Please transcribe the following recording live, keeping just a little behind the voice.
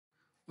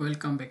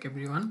Welcome back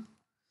everyone.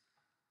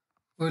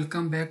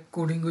 Welcome back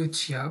Coding with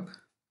Shiab.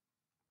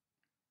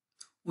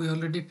 We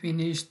already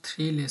finished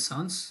 3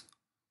 lessons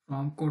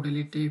from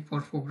Codility for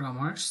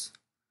programmers.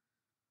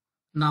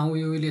 Now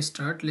we will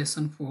start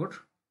lesson 4,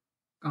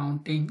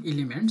 counting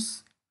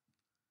elements.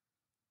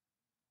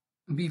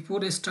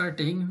 Before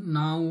starting,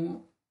 now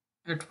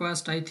at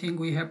first I think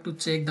we have to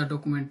check the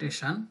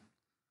documentation,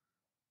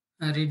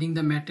 reading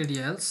the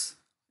materials.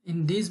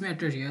 In these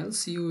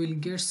materials you will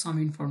get some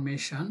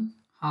information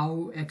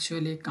how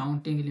actually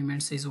counting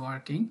elements is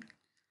working,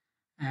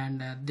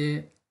 and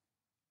they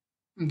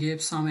gave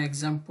some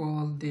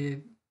example.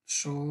 They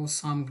show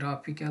some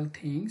graphical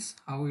things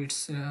how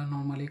it's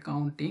normally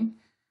counting,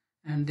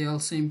 and they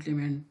also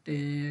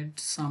implemented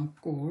some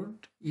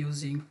code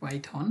using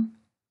Python,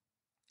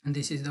 and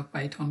this is the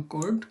Python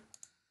code,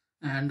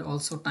 and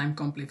also time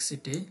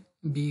complexity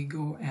big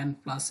O n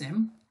plus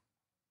m.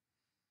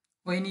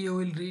 When you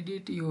will read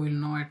it, you will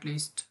know at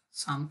least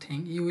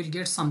something. You will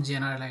get some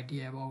general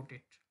idea about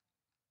it.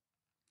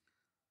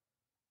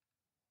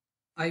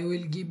 I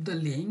will give the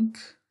link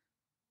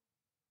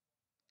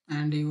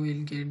and you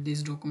will get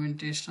this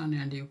documentation,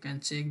 and you can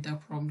check the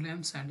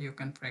problems and you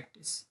can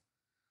practice.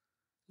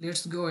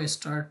 Let's go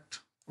start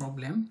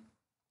problem.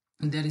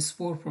 There is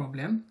 4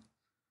 problem.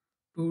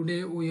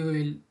 Today we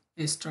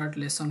will start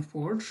lesson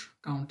 4,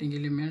 counting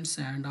elements,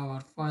 and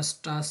our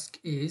first task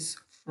is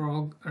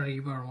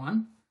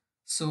FrogRiverOne.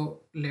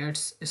 So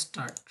let's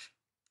start.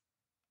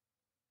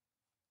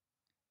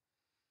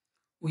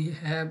 We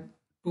have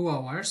 2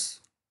 hours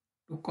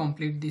to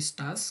complete this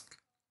task.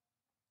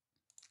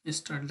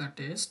 Start the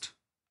test.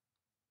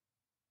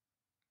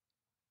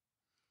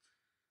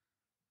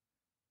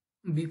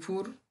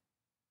 Before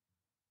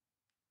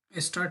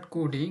start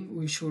coding,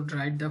 we should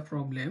write the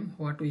problem.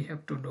 What we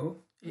have to do: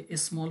 a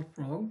small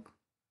frog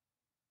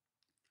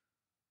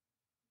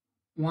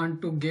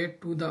want to get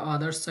to the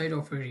other side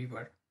of a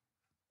river.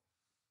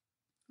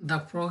 The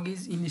frog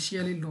is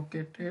initially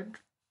located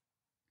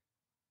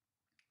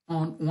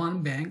on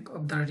one bank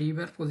of the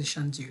river,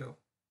 position 0.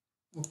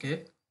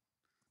 Okay,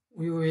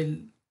 we will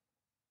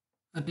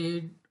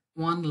read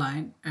one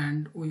line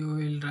and we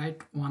will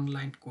write one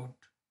line code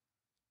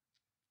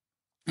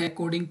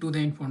according to the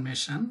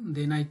information.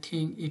 Then I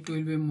think it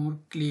will be more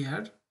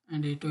clear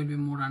and it will be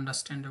more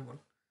understandable.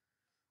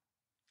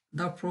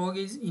 The frog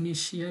is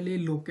initially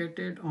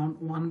located on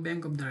one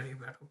bank of the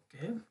river.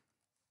 Okay,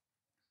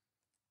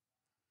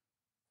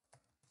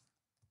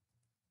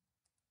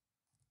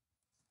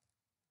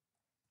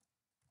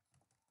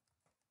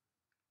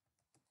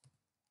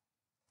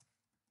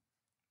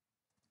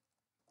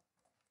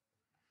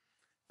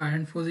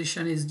 current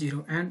position is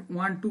 0 and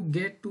want to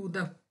get to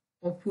the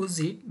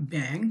opposite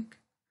bank.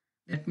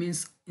 That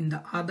means in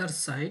the other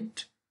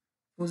side,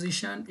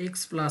 position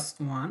x plus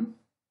 1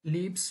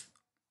 leaves,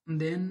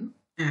 then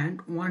and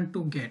want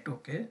to get.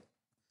 Okay,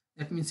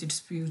 that means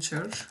it's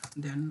future.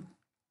 Then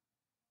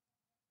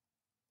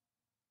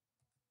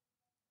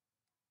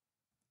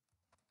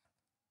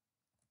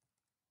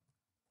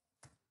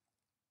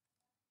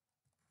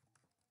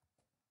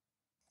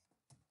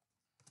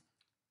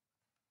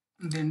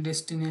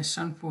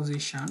destination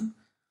position,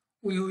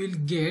 we will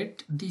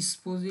get this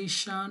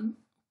position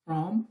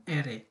from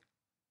array.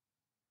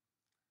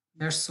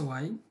 That's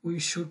why we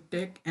should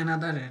take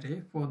another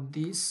array for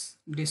this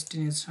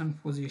destination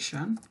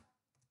position,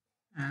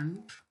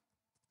 and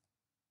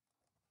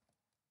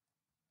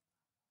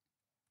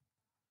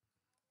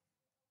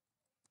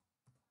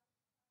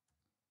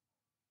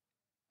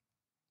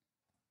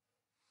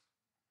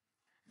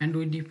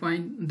we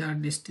define the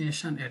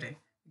destination array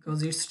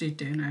because it's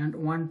written and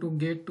want to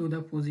get to the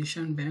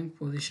position bank,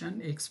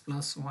 position x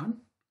plus 1.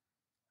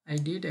 I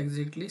did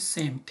exactly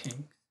same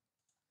thing.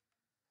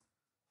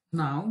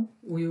 Now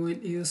we will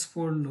use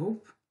for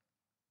loop.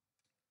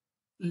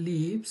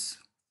 Leaves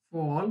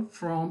fall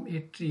from a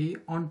tree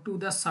onto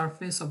the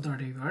surface of the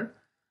river.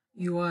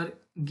 You are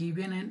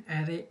given an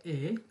array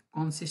A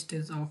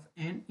consists of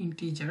n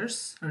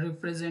integers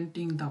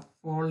representing the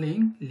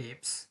falling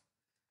leaves.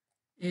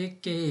 A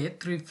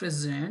kth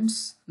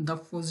represents the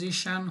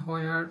position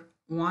where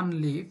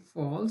one leaf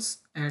falls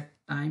at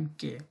time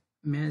k,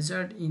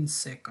 measured in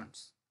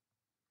seconds.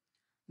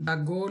 The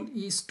goal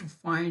is to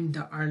find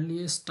the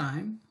earliest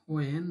time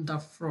when the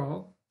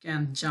frog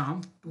can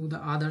jump to the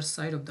other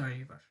side of the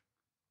river.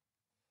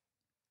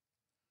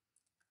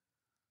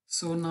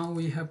 So now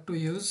we have to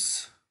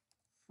use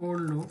for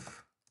loop.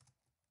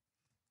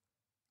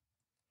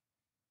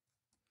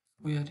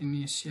 We are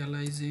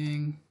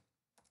initializing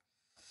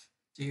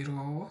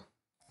 0,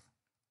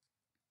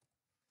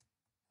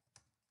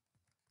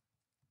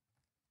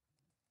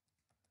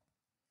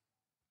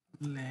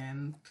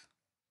 length,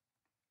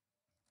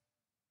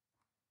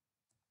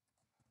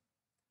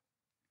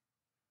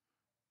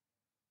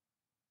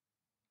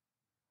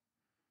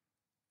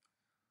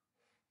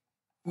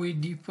 we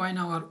define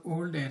our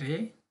old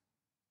array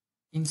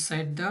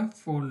inside the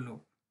for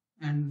loop,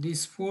 and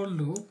this for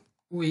loop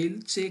will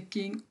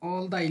checking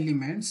all the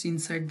elements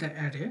inside the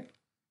array.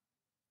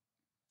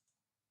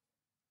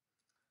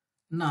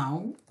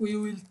 Now we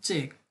will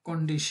check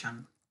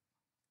condition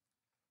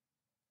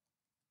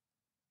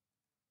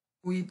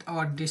with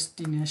our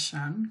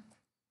destination.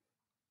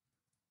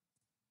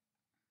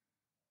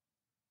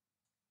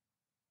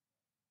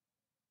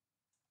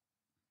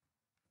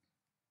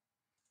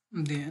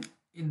 Then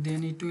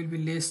it will be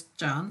less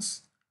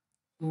chance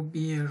to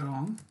be a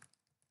wrong.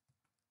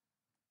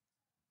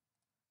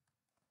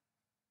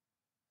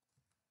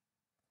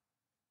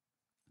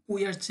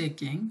 We are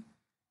checking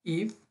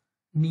if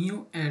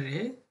new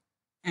array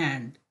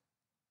and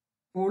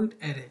old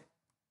array,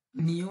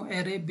 new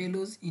array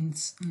values in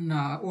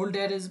old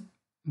arrays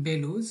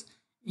values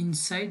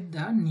inside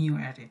the new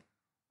array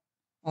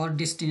or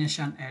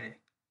destination array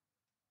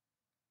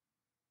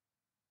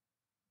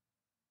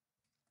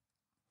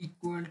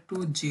equal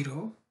to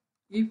 0.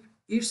 If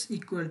it's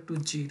equal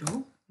to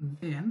 0,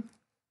 then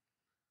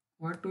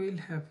what will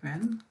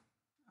happen?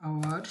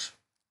 Our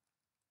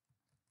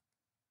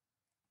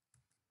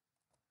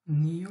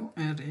new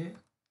array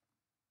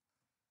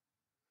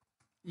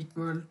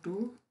equal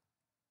to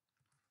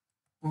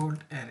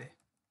old array,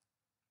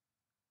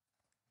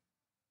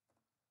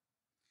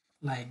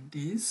 like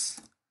this.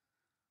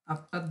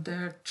 After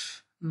that,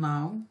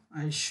 now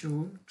I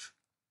should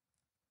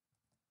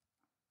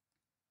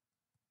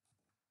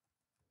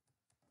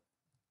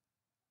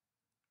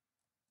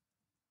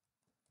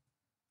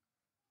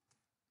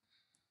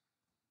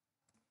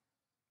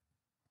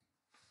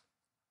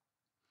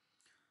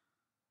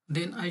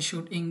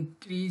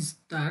increase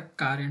the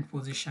current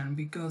position,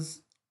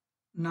 because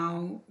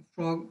now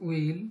frog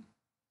will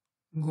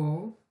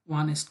go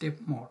one step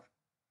more,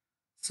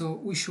 so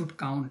we should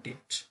count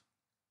it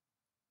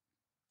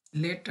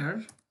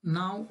later.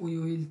 Now we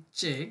will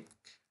check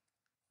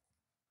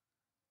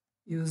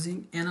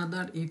using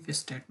another if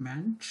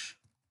statement.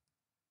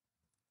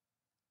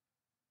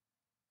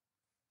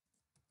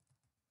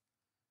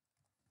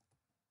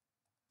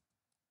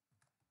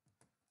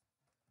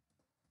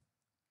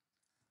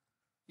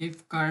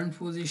 If current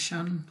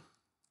position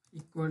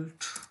equal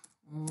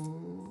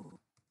to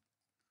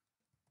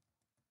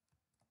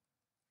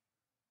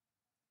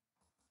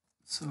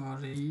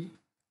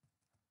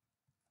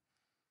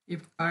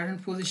if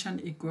current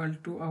position equal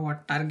to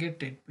our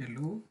targeted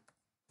value,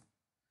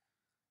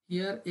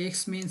 here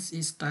x means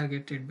is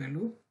targeted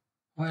value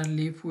where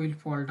leaf will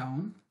fall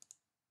down.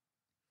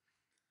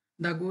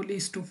 The goal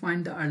is to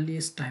find the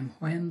earliest time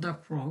when the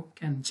frog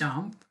can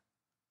jump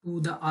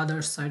to the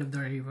other side of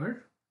the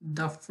river.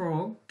 The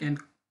frog can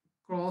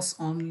cross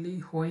only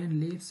when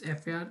leaves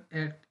appear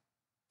at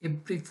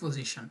every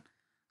position.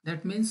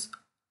 That means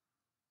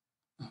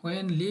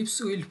when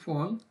leaves will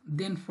fall,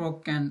 then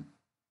frog can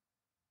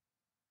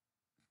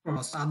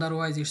cross,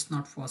 otherwise it's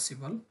not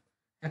possible.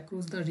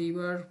 Across the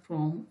river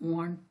from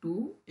 1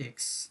 to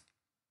x.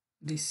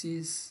 This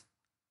is,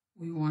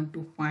 we want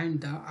to find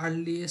the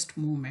earliest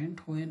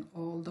moment when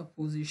all the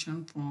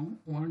position from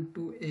 1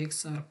 to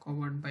x are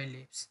covered by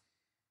leaves.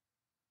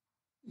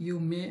 You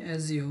may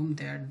assume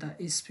that the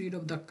speed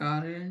of the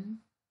current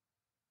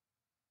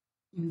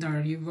in the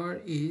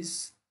river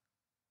is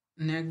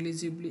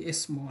negligibly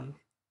small.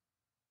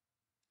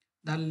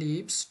 The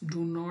leaves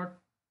do not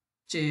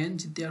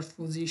change their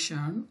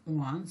position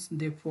once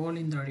they fall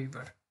in the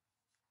river.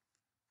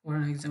 For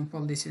an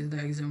example, this is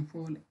the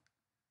example.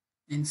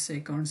 In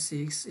second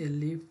 6, a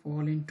leaf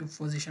fall into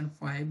position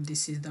 5.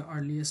 This is the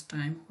earliest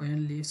time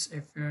when leaves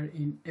appear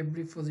in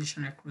every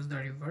position across the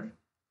river.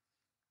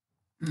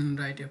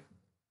 Write a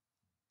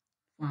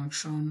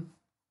function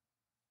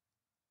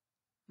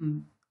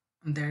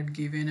that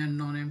given a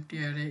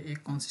non-empty array A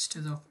consists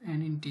of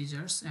n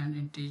integers and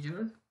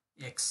integer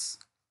x.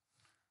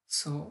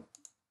 So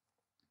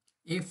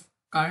if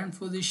current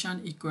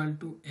position equal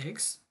to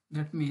x,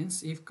 that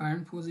means if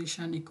current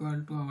position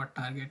equal to our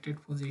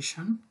targeted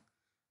position,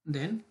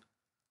 then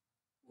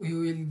we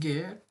will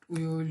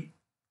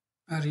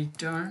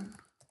return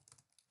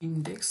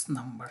index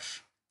number.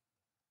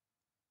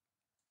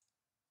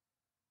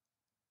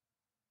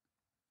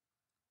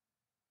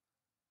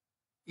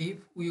 If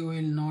we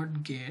will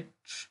not get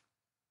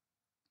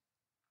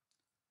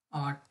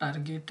our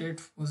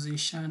targeted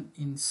position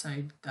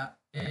inside the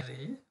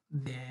array,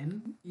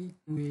 then it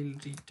will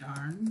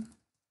return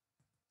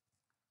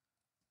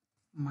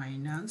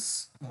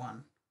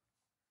 -1.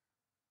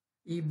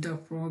 If the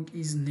frog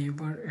is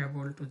never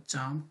able to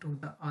jump to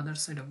the other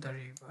side of the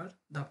river,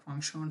 the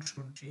function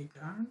should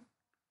return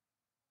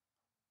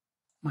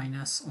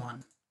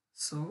 -1.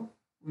 So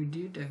we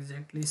did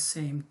exactly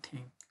same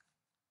thing,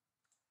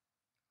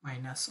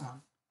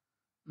 -1.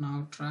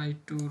 Now try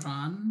to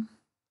run.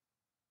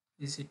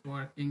 Is it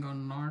working or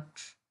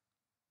not?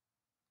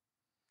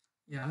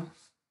 Yeah,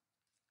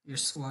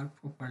 it's worked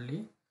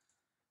properly.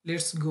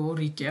 Let's go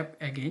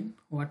recap again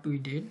what we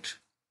did.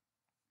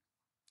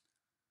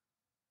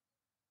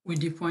 We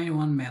define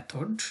one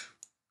method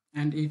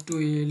and it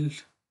will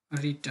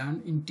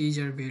return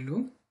integer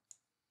value,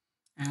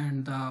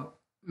 and the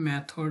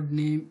method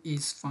name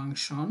is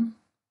function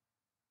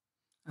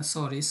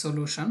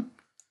solution,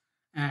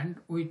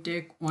 and we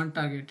take one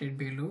targeted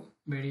value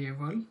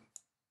variable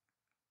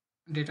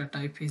data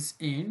type is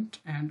int,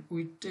 and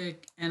we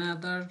take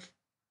another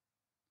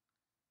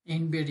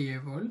int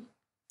variable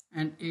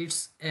and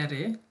it's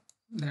array.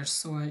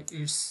 That's why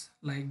it's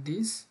like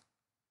this.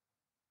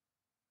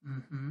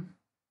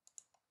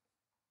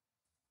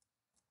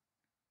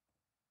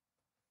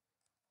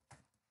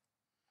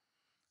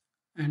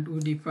 And we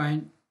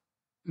define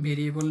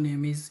variable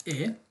name is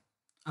a.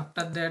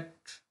 After that,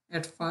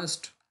 at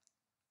first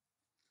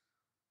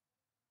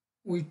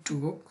we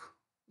took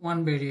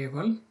one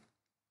variable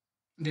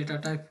data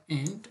type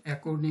int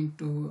according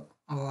to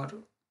our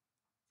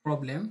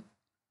problem.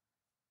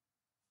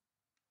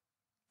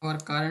 Our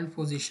current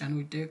position,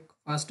 we take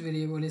first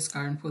variable is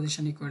current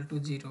position equal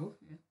to 0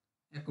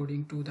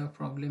 according to the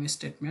problem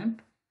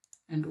statement,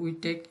 and we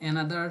take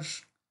another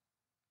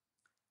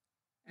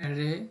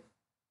array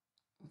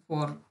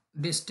for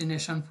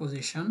destination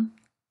position.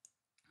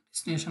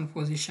 Destination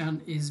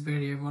position is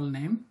variable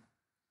name,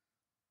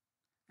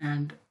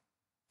 and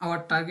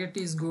our target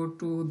is go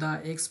to the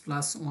x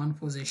plus 1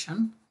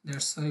 position.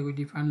 That's why we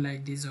define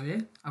like this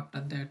way. After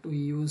that, we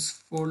use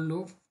for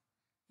loop.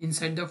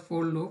 Inside the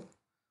for loop,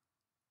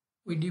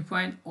 we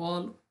define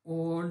all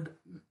old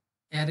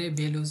array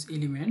values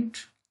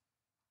element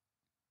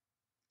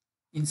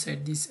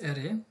inside this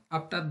array.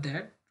 After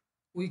that,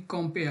 we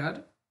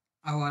compare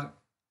our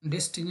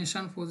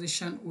destination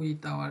position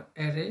with our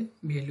array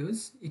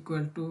values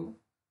equal to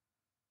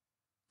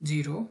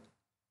 0.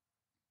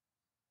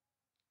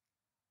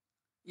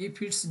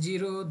 If it's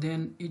 0,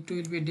 then it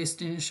will be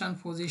destination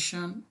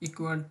position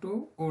equal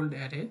to old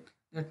array.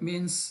 That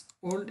means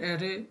old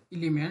array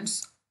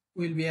elements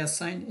will be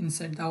assigned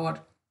inside our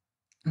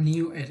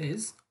new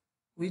arrays,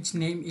 which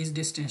name is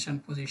destination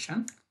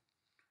position.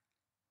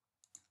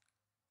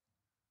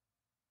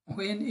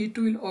 When it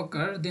will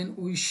occur, then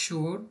we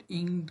should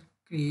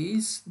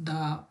increase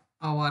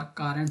our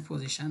current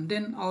position.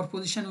 Then our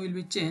position will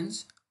be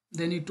changed.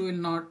 Then it will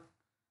not,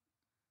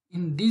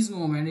 in this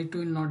moment it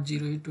will not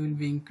 0, it will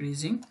be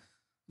increasing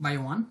by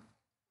 1.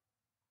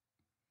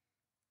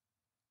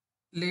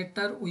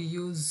 Later we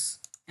use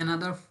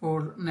another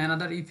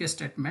if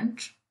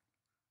statement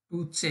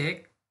to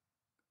check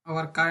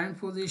our current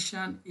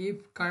position.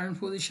 If current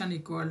position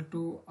equal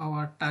to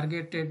our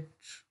targeted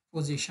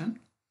position,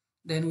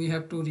 then we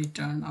have to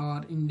return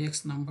our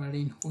index number,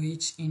 in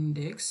which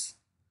index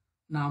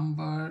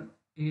number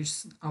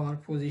is our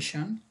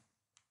position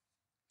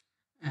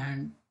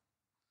and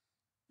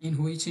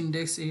in which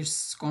index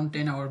is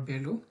contain our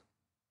value.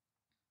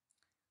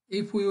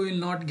 If we will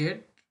not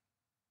get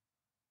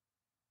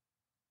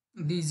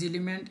this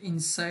element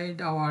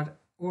inside our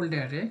old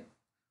array,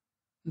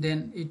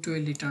 then it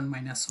will return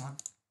 -1.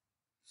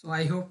 So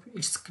I hope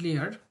it's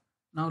clear.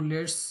 Now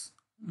let's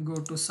go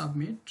to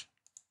submit.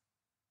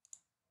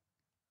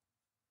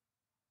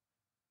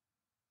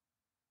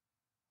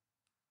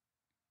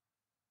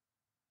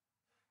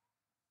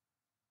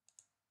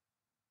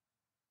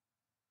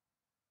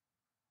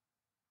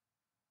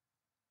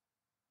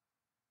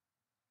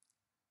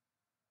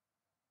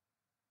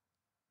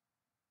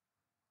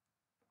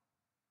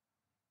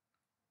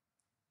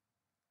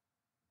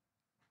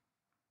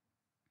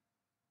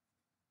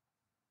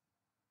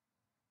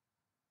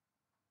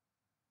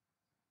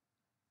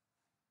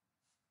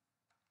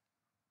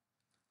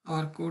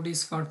 Our code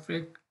is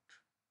perfect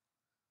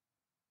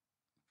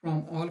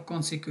from all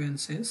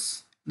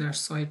consequences.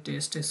 That's why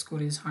test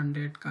score is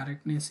 100,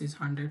 correctness is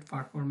 100,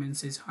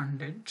 performance is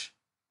 100.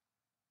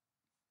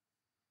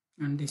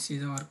 And this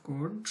is our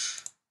code.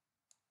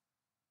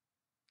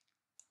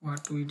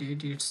 What we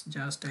did, it's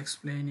just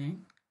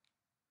explaining.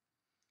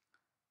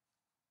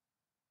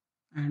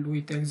 And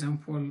with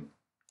example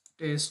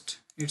test,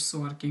 it's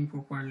working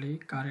properly.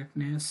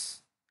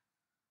 Correctness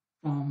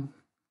from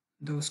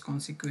those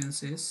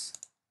consequences,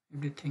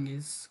 everything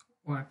is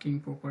working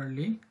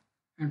properly.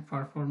 And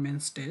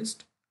performance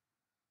test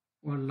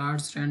for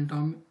large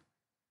random,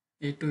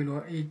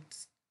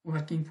 it's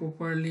working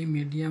properly.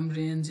 Medium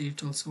range,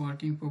 it's also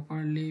working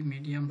properly.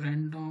 Medium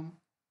random,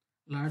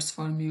 large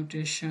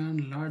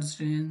permutation, large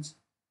range,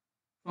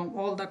 from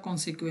all the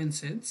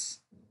consequences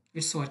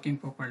it's working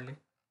properly.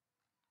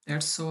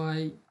 That's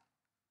why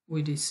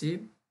we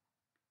receive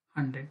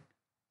 100.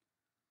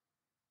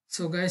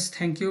 So guys,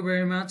 thank you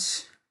very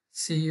much.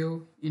 See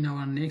you in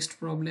our next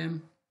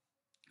problem.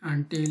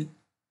 Until,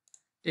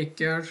 take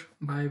care,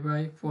 bye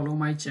bye. Follow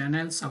my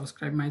channel,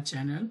 subscribe my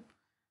channel,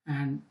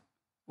 and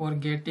for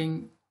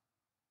getting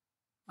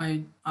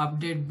my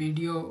update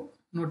video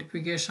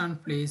notification,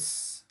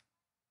 please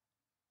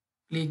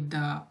click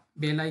the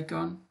bell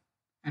icon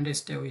and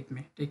stay with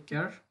me. Take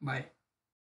care, bye.